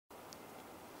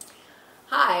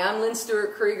Hi, I'm Lynn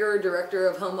Stewart-Krieger, Director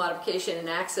of Home Modification and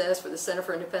Access for the Center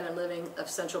for Independent Living of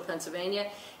Central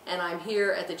Pennsylvania, and I'm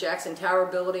here at the Jackson Tower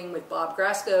building with Bob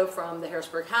Grosko from the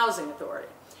Harrisburg Housing Authority.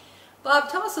 Bob,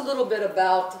 tell us a little bit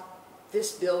about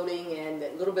this building and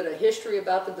a little bit of history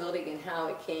about the building and how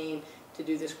it came to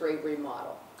do this great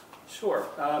remodel. Sure.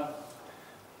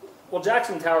 Well,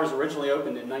 Jackson Towers originally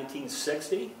opened in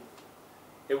 1960.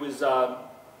 It was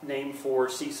named for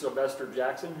C. Sylvester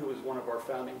Jackson, who was one of our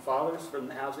founding fathers from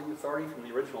the Housing Authority from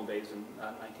the original days in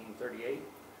 1938.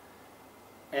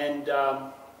 And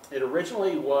it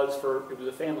originally was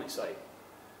a family site.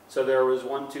 So there was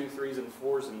 1, 2, 3s, and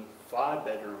 4s and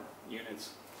 5-bedroom units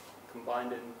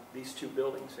combined in these two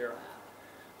buildings here.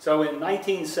 So in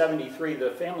 1973,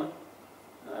 the family,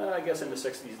 I guess in the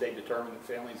 60s, they determined that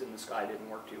families in the sky didn't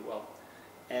work too well.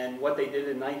 And what they did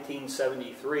in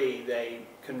 1973, they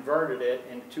converted it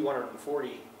into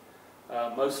 240,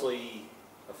 mostly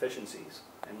efficiencies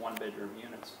and 1-bedroom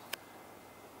units.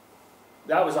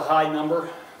 That was a high number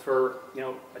for,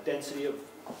 a density of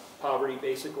poverty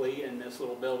basically in this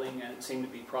little building, and it seemed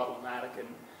to be problematic.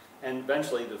 And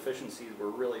eventually the efficiencies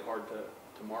were really hard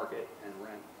to market and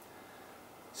rent.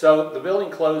 So the building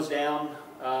closed down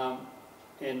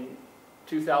in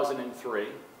 2003,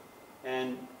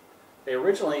 and they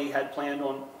originally had planned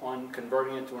on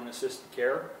converting it to an assisted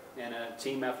care and a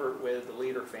team effort with the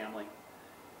Leader family.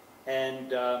 And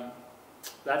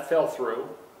that fell through,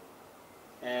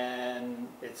 and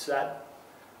it sat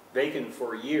vacant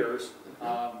for years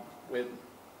with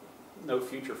no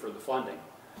future for the funding.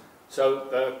 So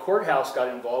the courthouse got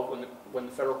involved when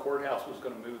the federal courthouse was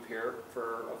going to move here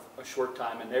for a short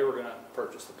time, and they were going to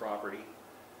purchase the property.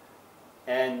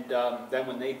 And then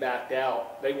when they backed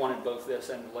out, they wanted both this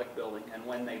and the LIC building, and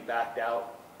when they backed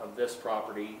out of this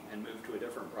property and moved to a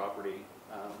different property,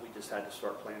 we just had to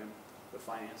start planning the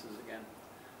finances again.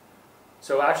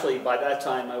 So actually by that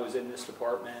time I was in this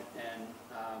department, and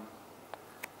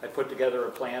I put together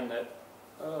a plan that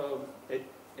it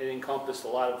encompassed a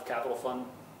lot of capital fund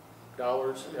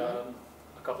dollars, a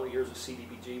couple of years of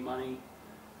CDBG money,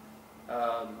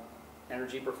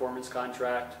 energy performance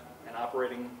contract, and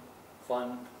operating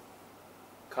fund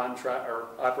contract or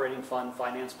operating fund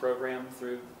finance program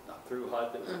through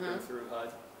HUD that was approved through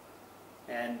HUD,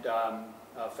 and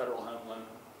a Federal Home Loan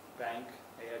Bank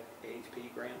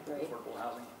AHP grant, Affordable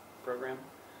Housing Program.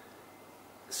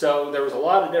 So there was a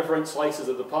lot of different slices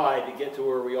of the pie to get to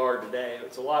where we are today.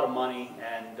 It's a lot of money,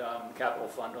 and the capital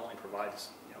fund only provides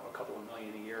a couple of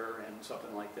million a year, and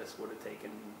something like this would have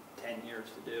taken 10 years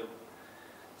to do.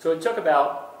 So it took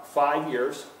about 5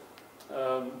 years.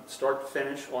 Start to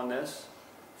finish on this,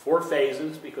 4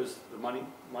 phases because the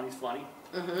money's funny,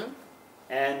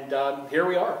 and here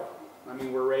we are. I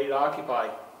mean, we're ready to occupy.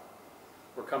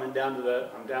 We're coming down to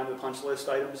I'm down to the punch list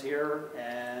items here,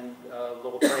 and a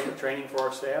little training for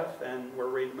our staff, and we're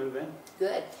ready to move in.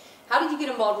 Good. How did you get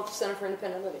involved with the Center for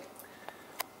Independent Living?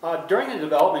 During the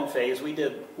development phase, we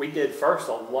did first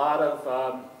a lot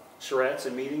of charrettes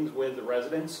and meetings with the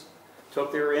residents.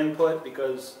 Took their input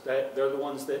because they're the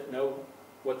ones that know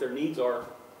what their needs are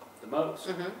the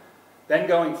most. Then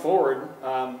going forward,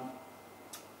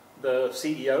 the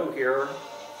CEO here,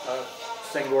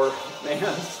 Sengor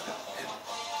man,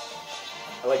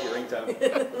 I like your ringtone.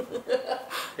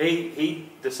 he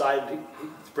decided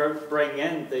to bring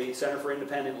in the Center for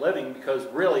Independent Living because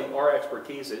really our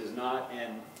expertise is not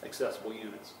in accessible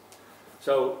units.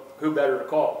 So who better to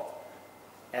call?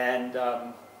 And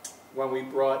when we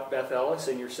brought Beth Ellis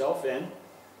and yourself in,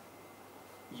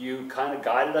 you kind of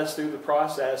guided us through the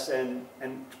process, and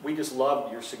we just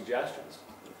loved your suggestions.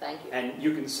 Thank you. And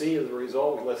you can see as a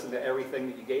result, we listened to everything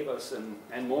that you gave us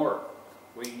and more.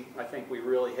 I think we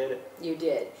really hit it. You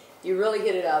did. You really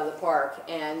hit it out of the park.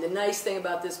 And the nice thing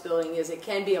about this building is it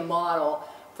can be a model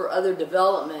for other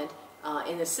development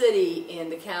in the city, in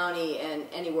the county, and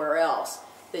anywhere else,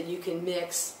 that you can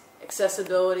mix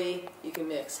accessibility, you can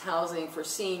mix housing for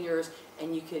seniors,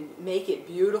 and you can make it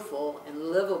beautiful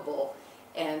and livable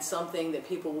and something that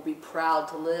people will be proud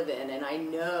to live in. And I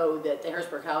know that the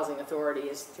Harrisburg Housing Authority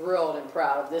is thrilled and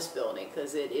proud of this building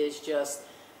because it is just,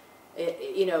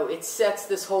 it sets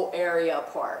this whole area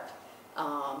apart.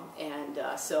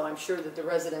 So I'm sure that the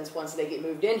residents, once they get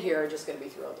moved in here, are just going to be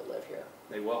thrilled to live here.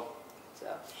 They will. So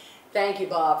thank you,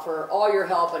 Bob, for all your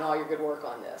help and all your good work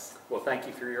on this. Well, thank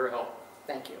you for your help.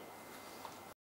 Thank you.